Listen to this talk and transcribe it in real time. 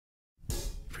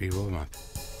Pre-warmup.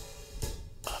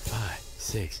 5,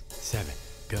 6, 7,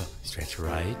 go. Stretch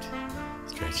right,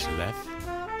 stretch left,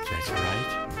 stretch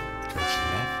right, stretch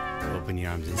left. Open the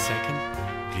arms in second,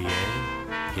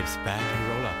 plie, hips back and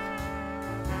roll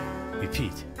up.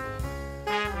 Repeat.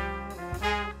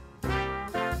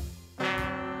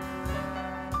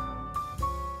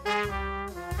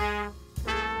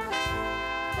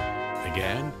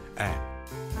 Again, and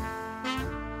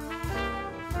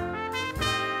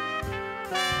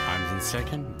arms in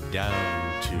second,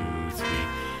 down, 2, 3,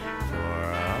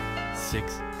 4, up,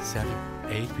 6, 7,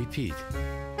 8, repeat.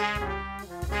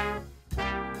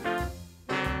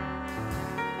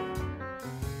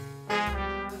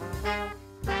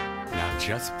 Now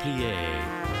just plie,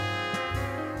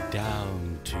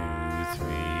 down, 2, 3,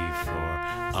 4,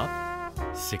 up,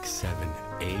 6, 7,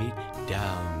 8,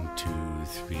 down, 2,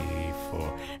 3,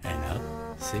 4, and up,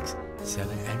 6,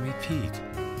 7, and repeat.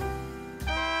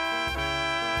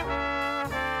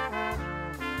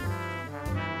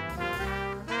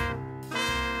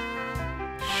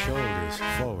 Shoulders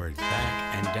forward,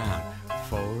 back, and down.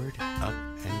 Forward, up,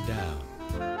 and down.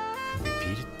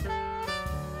 Repeat it.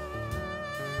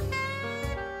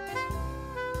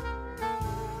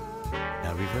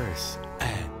 Now reverse,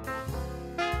 and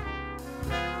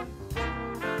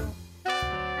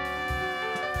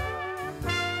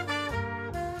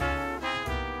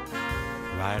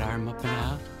right arm up and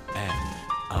out, and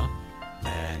up,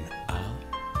 and out,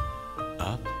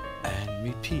 up, and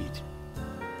repeat.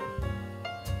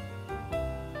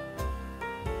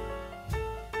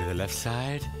 To the left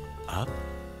side, up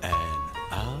and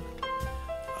out,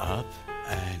 up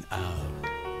and out.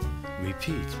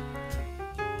 Repeat.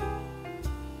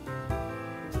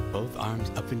 Both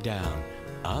arms up and down,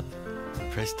 up,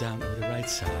 press down over the right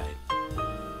side,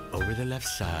 over the left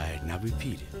side. Now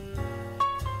repeat it.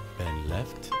 Bend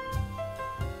left,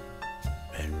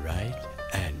 and right,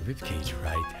 and ribcage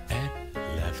right, and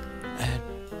left, and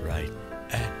right,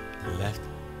 and left,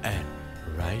 and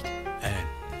right, and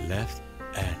left,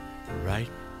 and right,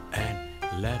 and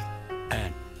left,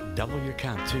 and double your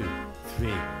count. 2,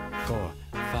 3, 4,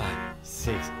 5,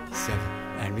 6, 7,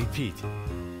 and repeat.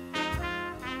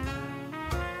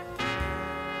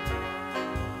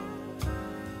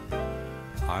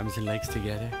 Arms and legs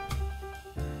together.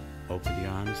 Open the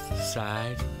arms to the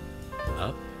side,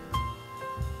 up,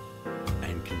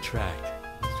 and contract.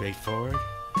 Straight forward,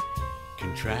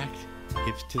 contract,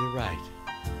 hips to the right.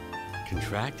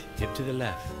 Contract, hip to the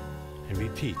left, and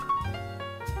repeat.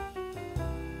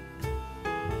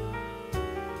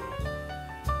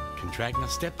 Contract, now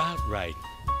step out right,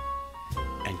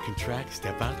 and contract,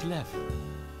 step out left,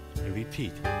 and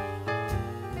repeat.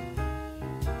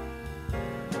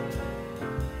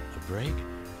 A break.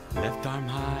 Left arm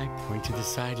high, point to the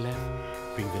side left,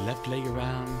 bring the left leg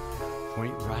around,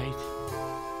 point right,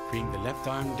 bring the left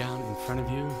arm down in front of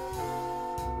you,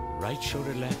 right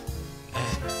shoulder left,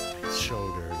 and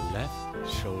shoulder left,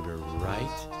 shoulder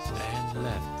right, and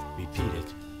left. Repeat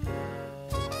it.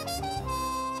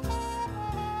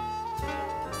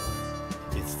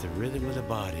 It's the rhythm of the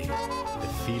body, the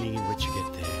feeling in which you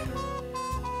get there.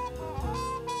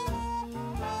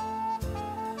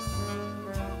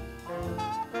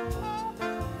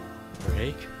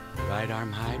 Break, right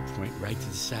arm high, point right to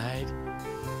the side.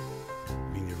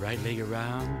 Bring the right leg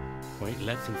around, point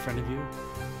left in front of you.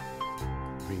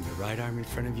 Bring the right arm in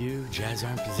front of you, jazz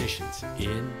arm positions.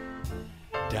 In,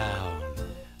 down,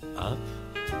 up,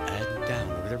 and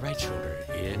down. Over the right shoulder.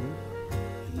 In,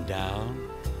 and down,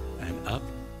 and up,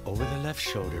 over the left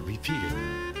shoulder. Repeat it.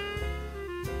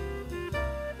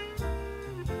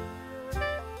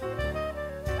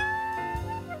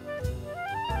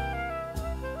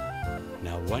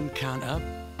 Now 1 count up,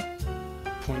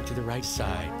 point to the right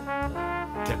side,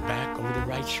 step back over the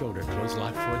right shoulder, close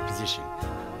lock forward position.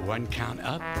 1 count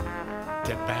up,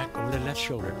 step back over the left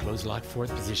shoulder, close lock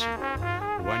forward position.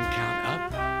 1 count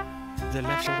up, the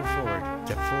left shoulder forward,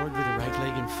 step forward with the right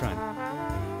leg in front.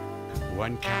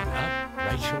 1 count up,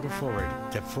 right shoulder forward,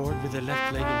 step forward with the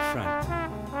left leg in front.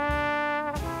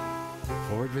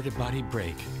 Forward with the body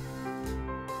break.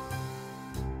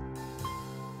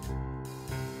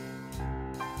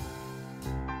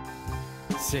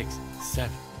 Six,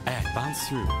 7, and bounce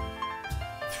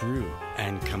through,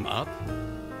 and come up,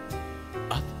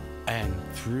 and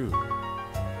through,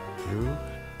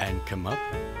 and come up,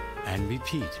 and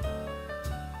repeat.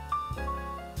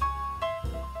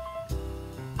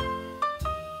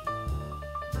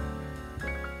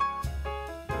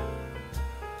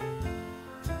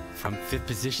 From 5th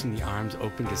position, the arms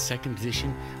open to 2nd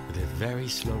position with a very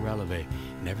slow releve.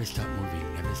 Never stop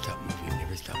moving, never stop moving,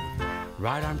 never stop moving.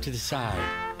 Right arm to the side.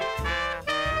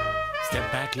 step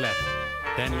back left.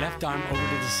 Then left arm over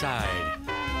to the side.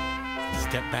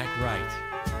 Step back right.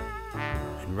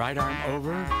 And right arm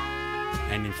over.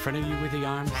 And in front of you with the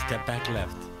arm, step back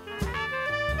left.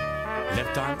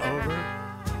 Left arm over.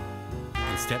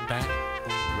 And step back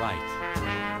right.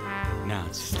 Now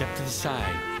step to the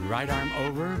side. And right arm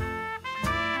over.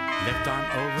 Left arm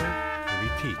over. And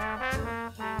repeat.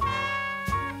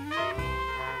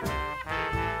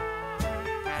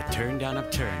 Turn, down, up,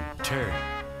 turn, turn,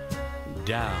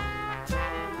 down,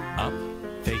 up,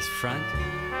 face front,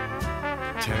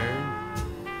 turn,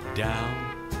 down,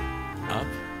 up,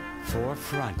 four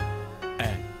front,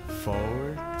 and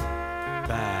forward,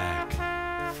 back,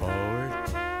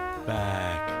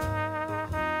 back.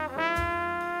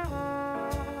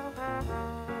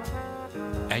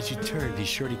 As you turn, be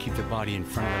sure to keep the body in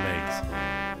front of the legs.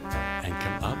 And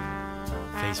come up,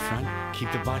 face front,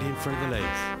 keep the body in front of the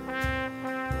legs.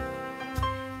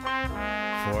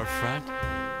 Four front,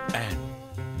 and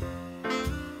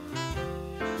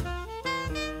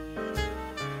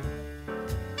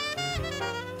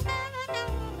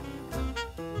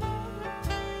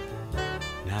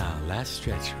now last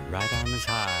stretch. Right arm is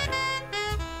high,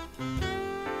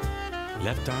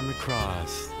 left arm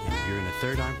across. You're in a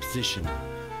third arm position.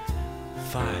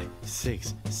 5,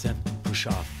 6, 7, push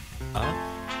off, up,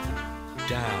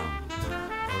 down,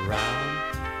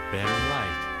 around, bend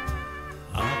right,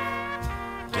 up,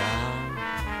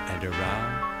 and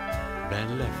around,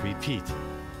 bend left, repeat.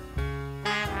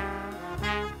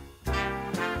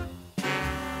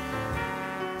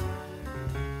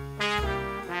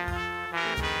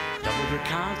 Double your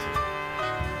count.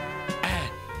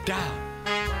 And down,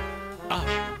 up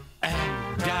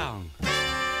and down,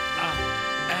 up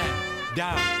and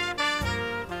down,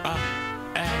 up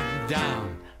and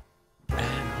down,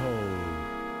 and hold.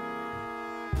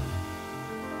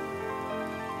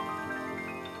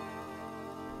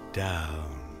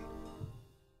 Down.